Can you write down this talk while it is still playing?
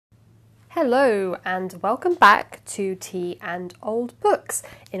Hello and welcome back to Tea and Old Books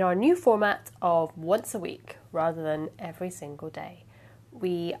in our new format of once a week rather than every single day.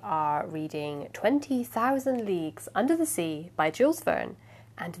 We are reading 20,000 Leagues Under the Sea by Jules Verne,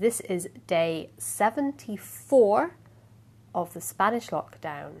 and this is day 74 of the Spanish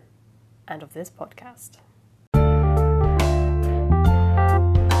lockdown and of this podcast.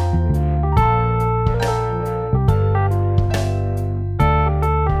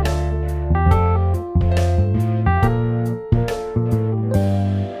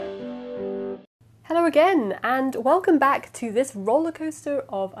 Hello again, and welcome back to this roller coaster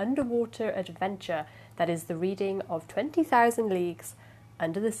of underwater adventure that is the reading of 20,000 Leagues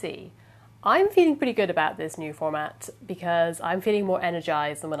Under the Sea. I'm feeling pretty good about this new format because I'm feeling more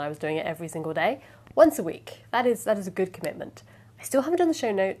energized than when I was doing it every single day, once a week. That is a good commitment. I still haven't done the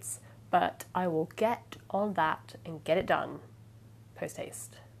show notes, but I will get on that and get it done post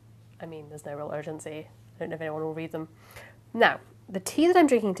haste. I mean, there's no real urgency. I don't know if anyone will read them. Now, the tea that I'm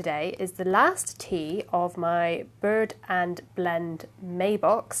drinking today is the last tea of my Bird and Blend May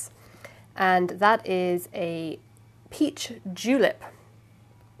box, and that is a peach julep.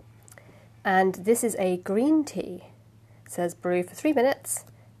 And this is a green tea. It says brew for 3 minutes,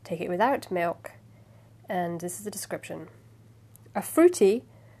 take it without milk, and this is the description. A fruity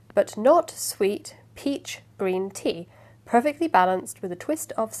but not sweet peach green tea, perfectly balanced with a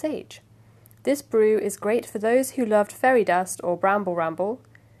twist of sage. This brew is great for those who loved fairy dust or bramble ramble.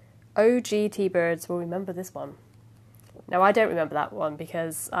 OG tea birds will remember this one. Now, I don't remember that one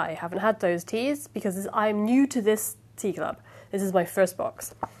because I haven't had those teas because I'm new to this tea club. This is my first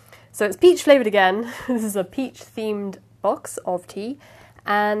box. So it's peach flavoured again. This is a peach-themed box of tea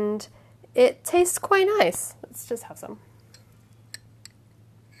and it tastes quite nice. Let's just have some.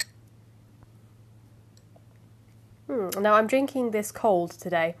 Now, I'm drinking this cold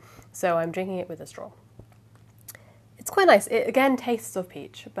today, so I'm drinking it with a straw. It's quite nice. It again tastes of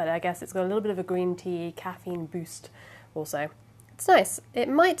peach, but I guess it's got a little bit of a green tea caffeine boost also. It's nice. It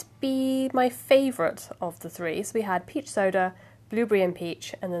might be my favourite of the three. So we had peach soda, blueberry and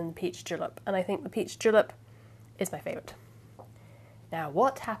peach, and then the peach julep. And I think the peach julep is my favourite. Now,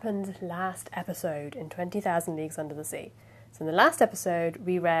 what happened last episode in 20,000 Leagues Under the Sea? So in the last episode,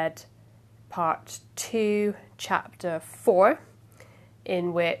 we read part 2, chapter 4,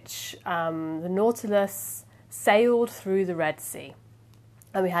 in which the Nautilus sailed through the Red Sea.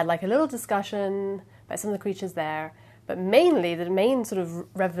 And we had like a little discussion about some of the creatures there, but mainly the main sort of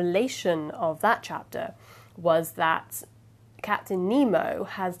revelation of that chapter was that Captain Nemo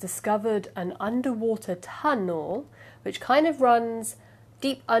has discovered an underwater tunnel which kind of runs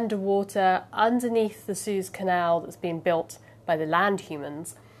deep underwater underneath the Suez Canal that's been built by the land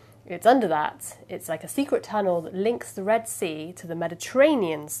humans. It's under that. It's like a secret tunnel that links the Red Sea to the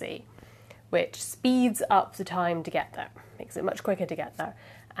Mediterranean Sea, which speeds up the time to get there, makes it much quicker to get there.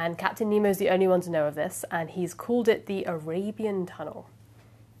 And Captain Nemo's the only one to know of this, and he's called it the Arabian Tunnel.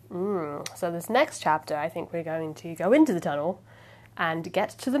 So this next chapter, I think we're going to go into the tunnel and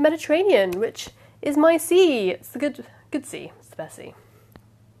get to the Mediterranean, which is my sea. It's the good sea. It's the best sea.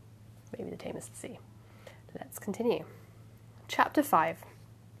 Maybe the tamest sea. Let's continue. Chapter 5.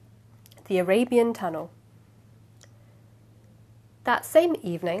 The Arabian Tunnel. That same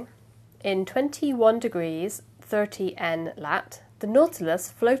evening, in 21 degrees 30 N lat, the Nautilus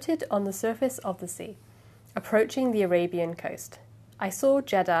floated on the surface of the sea, approaching the Arabian coast. I saw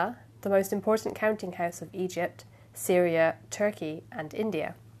Jeddah, the most important counting house of Egypt, Syria, Turkey, and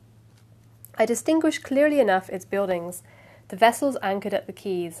India. I distinguished clearly enough its buildings, the vessels anchored at the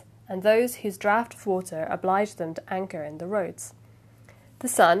quays, and those whose draught of water obliged them to anchor in the roads. The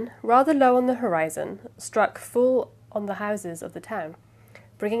sun, rather low on the horizon, struck full on the houses of the town,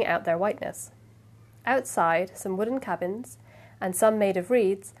 bringing out their whiteness. Outside, some wooden cabins, and some made of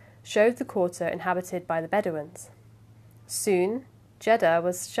reeds, showed the quarter inhabited by the Bedouins. Soon, Jeddah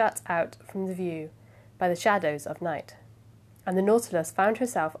was shut out from the view by the shadows of night, and the Nautilus found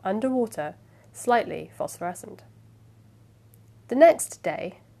herself under water, slightly phosphorescent. The next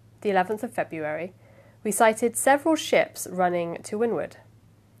day, the 11th of February, we sighted several ships running to windward.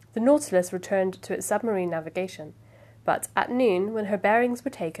 The Nautilus returned to its submarine navigation, but at noon, when her bearings were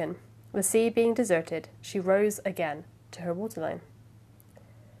taken, the sea being deserted, she rose again to her waterline.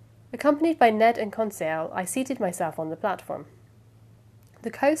 Accompanied by Ned and Conseil, I seated myself on the platform. The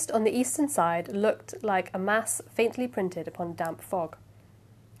coast on the eastern side looked like a mass faintly printed upon damp fog.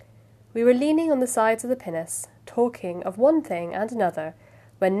 We were leaning on the sides of the pinnace, talking of one thing and another,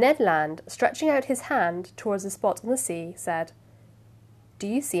 when Ned Land, stretching out his hand towards a spot on the sea, said, "Do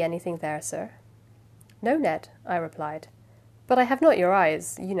you see anything there, sir?" "No, Ned," I replied, "but I have not your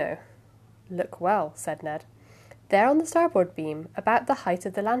eyes, you know." "Look well," said Ned. "There on the starboard beam, about the height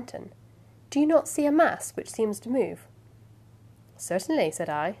of the lantern. Do you not see a mass which seems to move?" "Certainly," said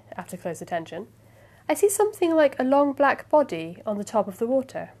I, after close attention. "I see something like a long black body on the top of the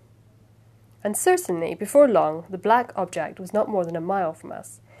water." And certainly, before long, the black object was not more than a mile from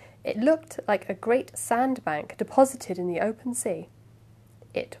us. It looked like a great sandbank deposited in the open sea.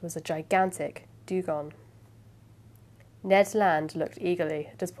 It was a gigantic dugong. Ned Land looked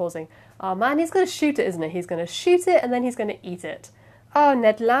eagerly, just pausing. "Oh man, he's going to shoot it, isn't he? He's going to shoot it and then he's going to eat it. Oh,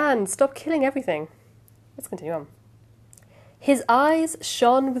 Ned Land, stop killing everything." Let's continue on. His eyes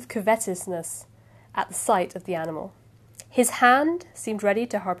shone with covetousness at the sight of the animal. His hand seemed ready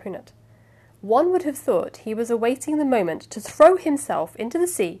to harpoon it. One would have thought he was awaiting the moment to throw himself into the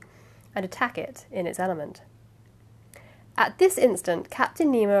sea and attack it in its element. At this instant,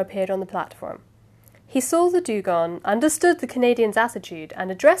 Captain Nemo appeared on the platform. He saw the dugong, understood the Canadian's attitude, and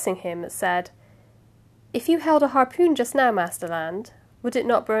addressing him, said, "If you held a harpoon just now, Master Land, would it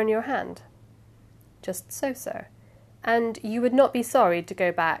not burn your hand?" "Just so, sir. And you would not be sorry to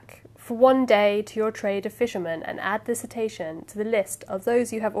go back for one day to your trade of fishermen and add the cetacean to the list of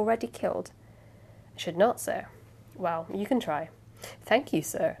those you have already killed?" "I should not, sir." "Well, you can try." "Thank you,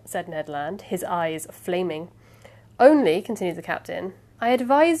 sir," said Ned Land, his eyes flaming. "Only," continued the captain, "I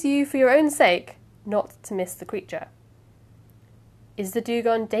advise you for your own sake not to miss the creature." "Is the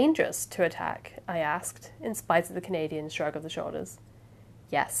dugong dangerous to attack?" I asked, in spite of the Canadian's shrug of the shoulders.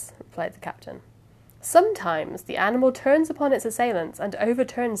 "Yes," replied the captain. "Sometimes the animal turns upon its assailants and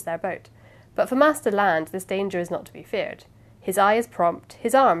overturns their boat, but for Master Land this danger is not to be feared. His eye is prompt,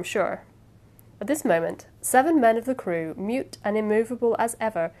 his arm sure." At this moment, 7 men of the crew, mute and immovable as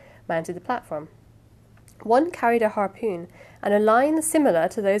ever, mounted the platform. One carried a harpoon and a line similar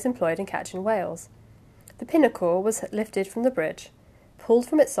to those employed in catching whales. The pinnacle was lifted from the bridge, pulled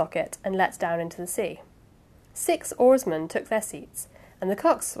from its socket, and let down into the sea. 6 oarsmen took their seats, and the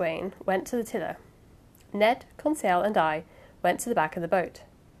coxswain went to the tiller. Ned, Conseil, and I went to the back of the boat.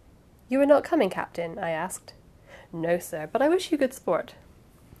 "You are not coming, Captain?" I asked. "No, sir, but I wish you good sport."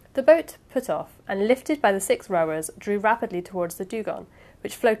 The boat put off, and lifted by the 6 rowers, drew rapidly towards the dugong,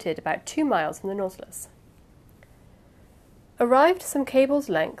 which floated about 2 miles from the Nautilus. Arrived some cable's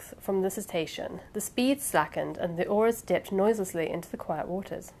length from the cetacean, the speed slackened, and the oars dipped noiselessly into the quiet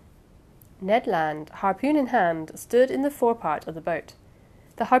waters. Ned Land, harpoon in hand, stood in the forepart of the boat.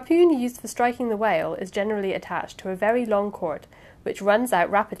 The harpoon used for striking the whale is generally attached to a very long cord, which runs out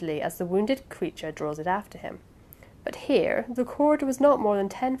rapidly as the wounded creature draws it after him. But here the cord was not more than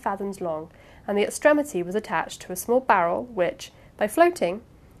 10 fathoms long, and the extremity was attached to a small barrel which, by floating,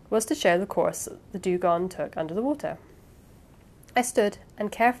 was to show the course the dugong took under the water. I stood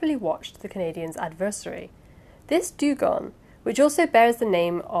and carefully watched the Canadian's adversary. This dugong, which also bears the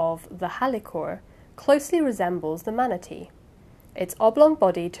name of the halicore, closely resembles the manatee. Its oblong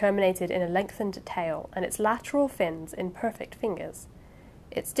body terminated in a lengthened tail, and its lateral fins in perfect fingers.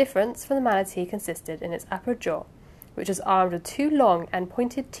 Its difference from the manatee consisted in its upper jaw, which was armed with 2 long and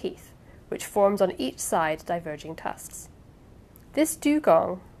pointed teeth, which formed on each side diverging tusks. This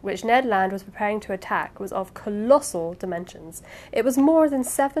dugong, which Ned Land was preparing to attack, was of colossal dimensions. It was more than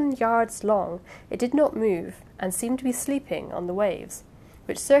 7 yards long. It did not move, and seemed to be sleeping on the waves,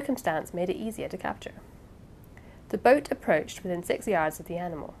 which circumstance made it easier to capture. The boat approached within 6 yards of the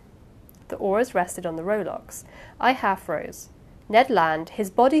animal. The oars rested on the rowlocks. I half rose. Ned Land, his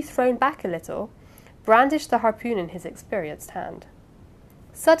body thrown back a little, brandished the harpoon in his experienced hand.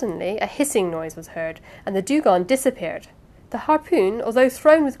 Suddenly a hissing noise was heard, and the dugong disappeared. The harpoon, although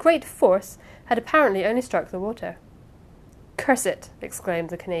thrown with great force, had apparently only struck the water. "Curse it!" exclaimed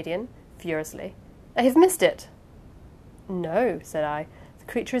the Canadian, furiously. "I have missed it!" "No," said I. "The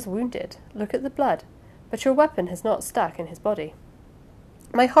creature is wounded. Look at the blood. But your weapon has not stuck in his body."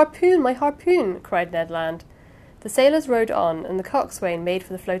 "My harpoon! My harpoon!" cried Ned Land. The sailors rowed on, and the coxswain made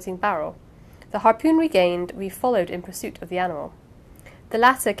for the floating barrel. The harpoon regained, we followed in pursuit of the animal. The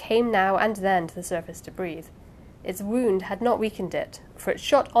latter came now and then to the surface to breathe. Its wound had not weakened it, for it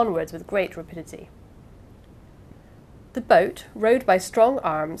shot onwards with great rapidity. The boat, rowed by strong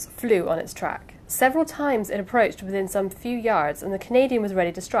arms, flew on its track. Several times it approached within some few yards, and the Canadian was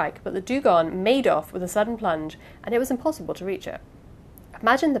ready to strike, but the dugong made off with a sudden plunge, and it was impossible to reach it.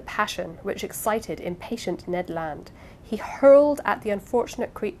 Imagine the passion which excited impatient Ned Land. He hurled at the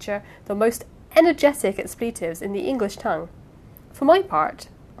unfortunate creature the most energetic expletives in the English tongue. For my part,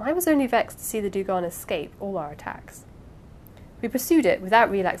 I was only vexed to see the dugong escape all our attacks. We pursued it without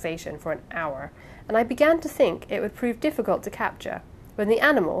relaxation for an hour, and I began to think it would prove difficult to capture, when the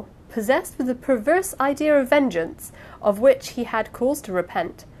animal, possessed with the perverse idea of vengeance, of which he had cause to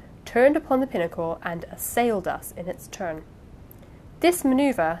repent, turned upon the Pinnacle and assailed us in its turn. This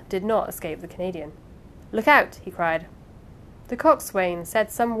manoeuvre did not escape the Canadian. "Look out!" he cried. The coxswain said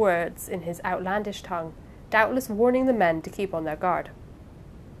some words in his outlandish tongue, doubtless warning the men to keep on their guard.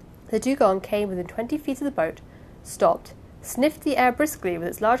 The dugong came within 20 feet of the boat, stopped, sniffed the air briskly with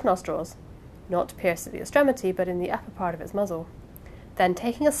its large nostrils, not pierced at the extremity, but in the upper part of its muzzle. Then,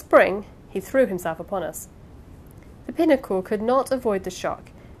 taking a spring, he threw himself upon us. The Pinnacle could not avoid the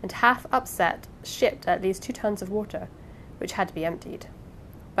shock, and half upset shipped at least 2 tons of water, which had to be emptied.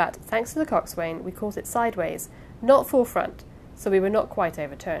 But, thanks to the coxswain, we caught it sideways, not full front, so we were not quite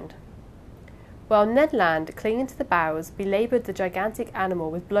overturned. While Ned Land, clinging to the bows, belaboured the gigantic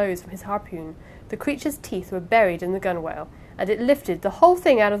animal with blows from his harpoon, the creature's teeth were buried in the gunwale, and it lifted the whole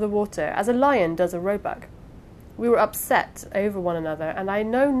thing out of the water as a lion does a roebuck. We were upset over one another, and I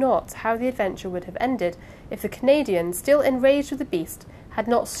know not how the adventure would have ended if the Canadian, still enraged with the beast, had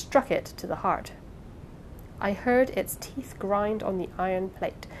not struck it to the heart. I heard its teeth grind on the iron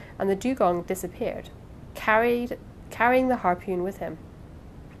plate, and the dugong disappeared, carrying the harpoon with him.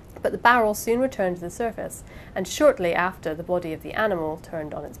 But the barrel soon returned to the surface, and shortly after the body of the animal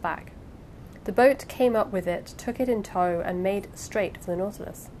turned on its back. The boat came up with it, took it in tow, and made straight for the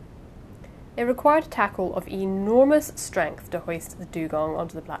Nautilus. It required a tackle of enormous strength to hoist the dugong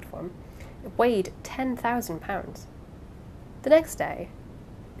onto the platform. It weighed 10,000 pounds. The next day,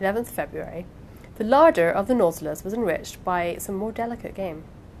 11th February, the larder of the Nautilus was enriched by some more delicate game.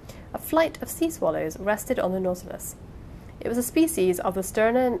 A flight of sea swallows rested on the Nautilus. It was a species of the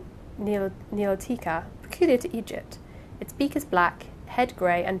Sterna nilotica, peculiar to Egypt. Its beak is black, head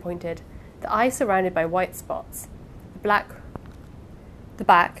grey and pointed, the eye surrounded by white spots. The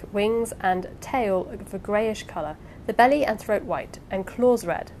back, wings and tail of a greyish colour, the belly and throat white, and claws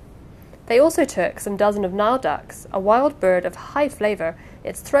red. They also took some dozen of Nile ducks, a wild bird of high flavour,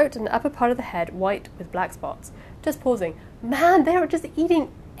 its throat and upper part of the head white with black spots. Just pausing. Man, they are just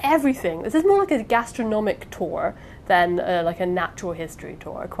eating everything. This is more like a gastronomic tour than like a natural history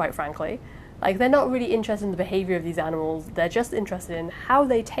tour, quite frankly. Like, they're not really interested in the behaviour of these animals. They're just interested in how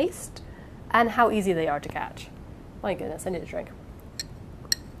they taste and how easy they are to catch. My goodness, I need a drink.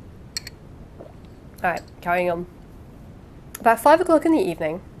 Alright, carrying on. About 5 o'clock in the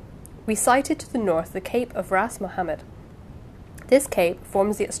evening, we sighted to the north the Cape of Ras Mohammed. This cape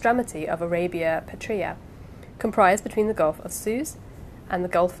forms the extremity of Arabia Petrea, comprised between the Gulf of Suez and the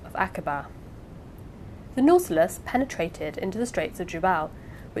Gulf of Aqaba. The Nautilus penetrated into the Straits of Jubal,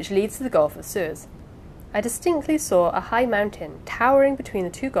 which leads to the Gulf of Suez. I distinctly saw a high mountain towering between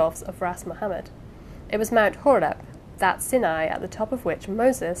the 2 gulfs of Ras Mohammed. It was Mount Horeb, that Sinai at the top of which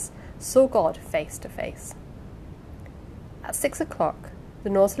Moses saw God face to face. At 6 o'clock, the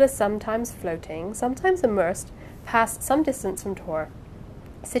Nautilus, sometimes floating, sometimes immersed, passed some distance from Tor,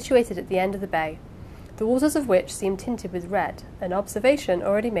 situated at the end of the bay, the waters of which seemed tinted with red, an observation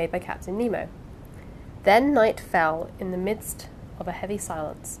already made by Captain Nemo. Then night fell in the midst of a heavy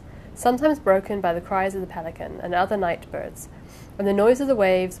silence, sometimes broken by the cries of the pelican and other night birds, and the noise of the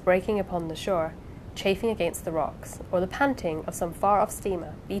waves breaking upon the shore, chafing against the rocks, or the panting of some far-off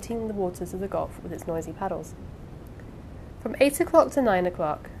steamer beating the waters of the Gulf with its noisy paddles. From 8 o'clock to 9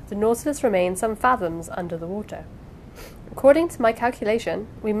 o'clock, the Nautilus remained some fathoms under the water. According to my calculation,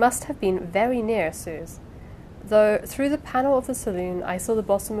 we must have been very near Suez, though through the panel of the saloon I saw the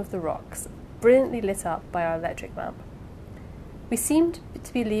bottom of the rocks, brilliantly lit up by our electric lamp. We seemed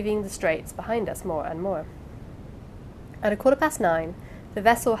to be leaving the straits behind us more and more. At 9:15, the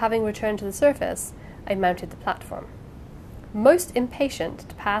vessel having returned to the surface, I mounted the platform. Most impatient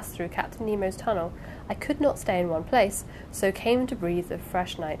to pass through Captain Nemo's tunnel, I could not stay in one place, so came to breathe the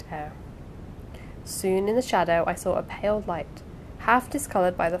fresh night air. Soon in the shadow I saw a pale light, half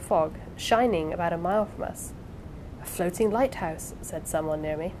discoloured by the fog, shining about a mile from us. "A floating lighthouse," said someone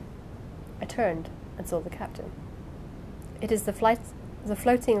near me. I turned and saw the captain. "It is the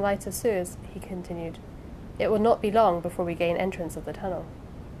floating light of Suez," he continued. "It will not be long before we gain entrance of the tunnel."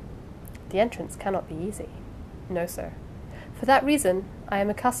 "The entrance cannot be easy." "No, sir. For that reason, I am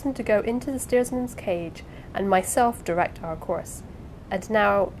accustomed to go into the steersman's cage and myself direct our course. And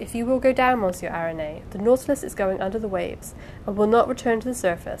now, if you will go down, Monsieur Aronnax, the Nautilus is going under the waves, and will not return to the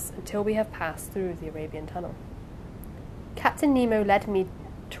surface until we have passed through the Arabian Tunnel." Captain Nemo led me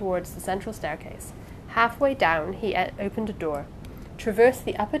towards the central staircase. Halfway down, he opened a door, traversed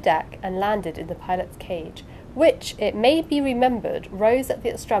the upper deck, and landed in the pilot's cage, which, it may be remembered, rose at the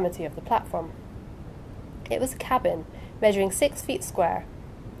extremity of the platform. It was a cabin, measuring 6 feet square,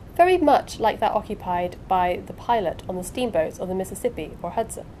 very much like that occupied by the pilot on the steamboats of the Mississippi or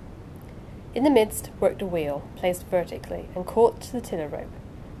Hudson. In the midst worked a wheel, placed vertically, and caught to the tiller rope.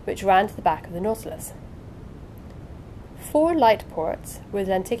 which ran to the back of the Nautilus. 4 light ports with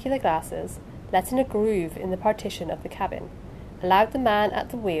lenticular glasses, let in a groove in the partition of the cabin, allowed the man at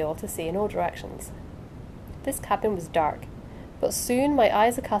the wheel to see in all directions. This cabin was dark, but soon my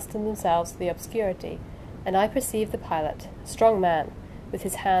eyes accustomed themselves to the obscurity, and I perceived the pilot, a strong man, with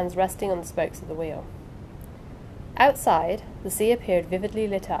his hands resting on the spokes of the wheel. Outside, the sea appeared vividly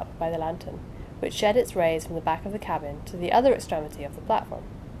lit up by the lantern, which shed its rays from the back of the cabin to the other extremity of the platform.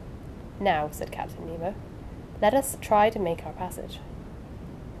 "Now," said Captain Nemo, "let us try to make our passage."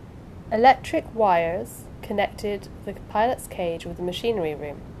 Electric wires connected the pilot's cage with the machinery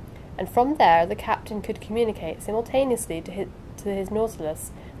room, and from there the captain could communicate simultaneously to his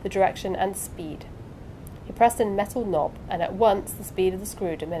Nautilus the direction and speed. He pressed a metal knob, and at once the speed of the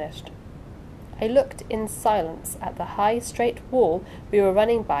screw diminished. I looked in silence at the high, straight wall we were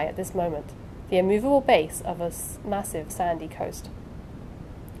running by at this moment, the immovable base of a massive sandy coast.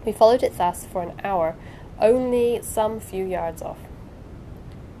 We followed it thus for an hour, only some few yards off.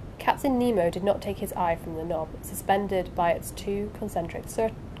 Captain Nemo did not take his eye from the knob, suspended by its 2 concentric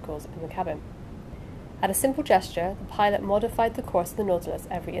circles in the cabin. At a simple gesture, the pilot modified the course of the Nautilus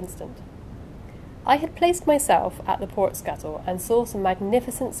every instant. I had placed myself at the port scuttle and saw some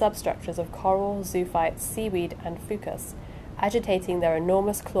magnificent substructures of coral, zoophytes, seaweed, and fucus, agitating their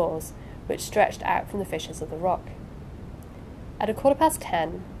enormous claws, which stretched out from the fissures of the rock. At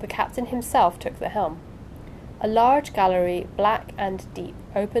 10:15, the captain himself took the helm. A large gallery, black and deep,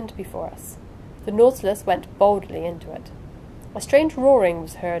 opened before us. The Nautilus went boldly into it. A strange roaring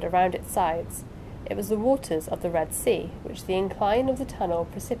was heard around its sides. It was the waters of the Red Sea, which the incline of the tunnel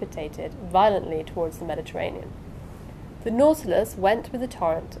precipitated violently towards the Mediterranean. The Nautilus went with the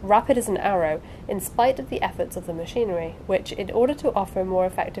torrent, rapid as an arrow, in spite of the efforts of the machinery, which, in order to offer more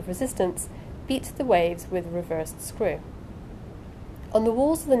effective resistance, beat the waves with reversed screw. On the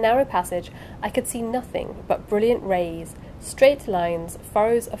walls of the narrow passage I could see nothing but brilliant rays, straight lines,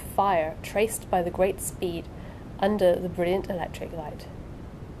 furrows of fire traced by the great speed under the brilliant electric light.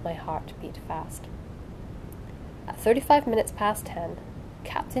 My heart beat fast. At 10:35,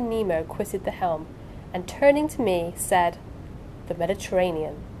 Captain Nemo quitted the helm, and turning to me, said, "The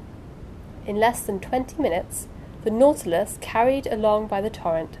Mediterranean." In less than 20 minutes, the Nautilus, carried along by the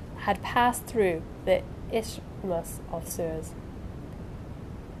torrent, had passed through the Isthmus of Suez.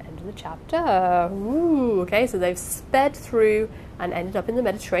 End of the chapter. Ooh, okay, so they've sped through and ended up in the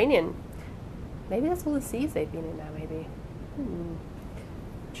Mediterranean. Maybe that's all the seas they've been in now, maybe.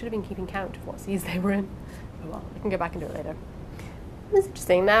 Should have been keeping count of what seas they were in. Oh well, I can go back and do it later. It's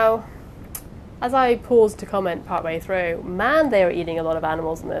interesting. Now, as I paused to comment partway through, man, they are eating a lot of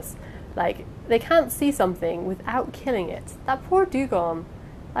animals in this. Like, they can't see something without killing it. That poor dugong.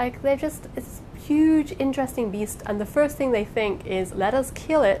 Like, it's a huge, interesting beast, and the first thing they think is, let us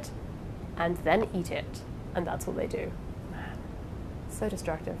kill it, and then eat it. And that's what they do. Man, so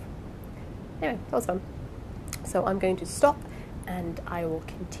destructive. Anyway, that was fun. So I'm going to stop, and I will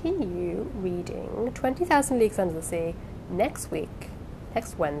continue reading 20,000 Leagues Under the Sea next week,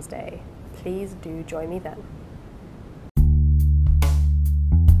 next Wednesday. Please do join me then.